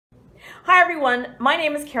Hi everyone, my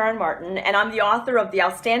name is Karen Martin and I'm the author of The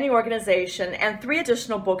Outstanding Organization and 3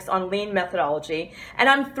 additional books on lean methodology, and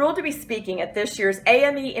I'm thrilled to be speaking at this year's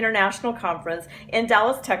AME International Conference in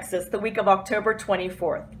Dallas, Texas, the week of October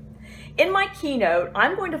 24th. In my keynote,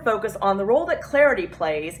 I'm going to focus on the role that clarity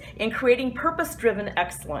plays in creating purpose-driven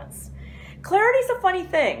excellence. Clarity is a funny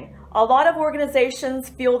thing. A lot of organizations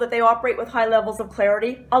feel that they operate with high levels of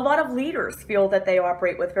clarity. A lot of leaders feel that they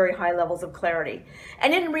operate with very high levels of clarity.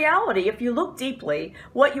 And in reality, if you look deeply,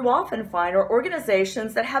 what you often find are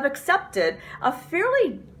organizations that have accepted a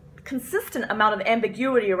fairly consistent amount of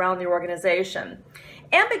ambiguity around the organization.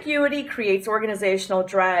 Ambiguity creates organizational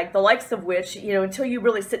drag, the likes of which, until you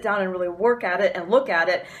really sit down and really work at it and look at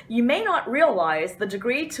it, you may not realize the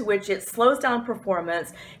degree to which it slows down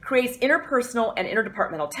performance, creates interpersonal and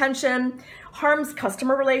interdepartmental tension, harms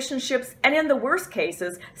customer relationships, and in the worst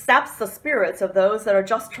cases, saps the spirits of those that are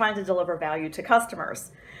just trying to deliver value to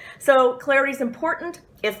customers. So clarity is important.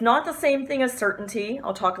 It's not the same thing as certainty.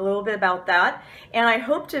 I'll talk a little bit about that. And I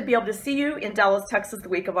hope to be able to see you in Dallas, Texas, the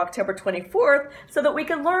week of October 24th, so that we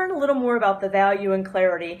can learn a little more about the value in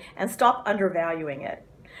clarity and stop undervaluing it.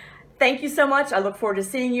 Thank you so much. I look forward to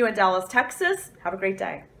seeing you in Dallas, Texas. Have a great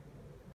day.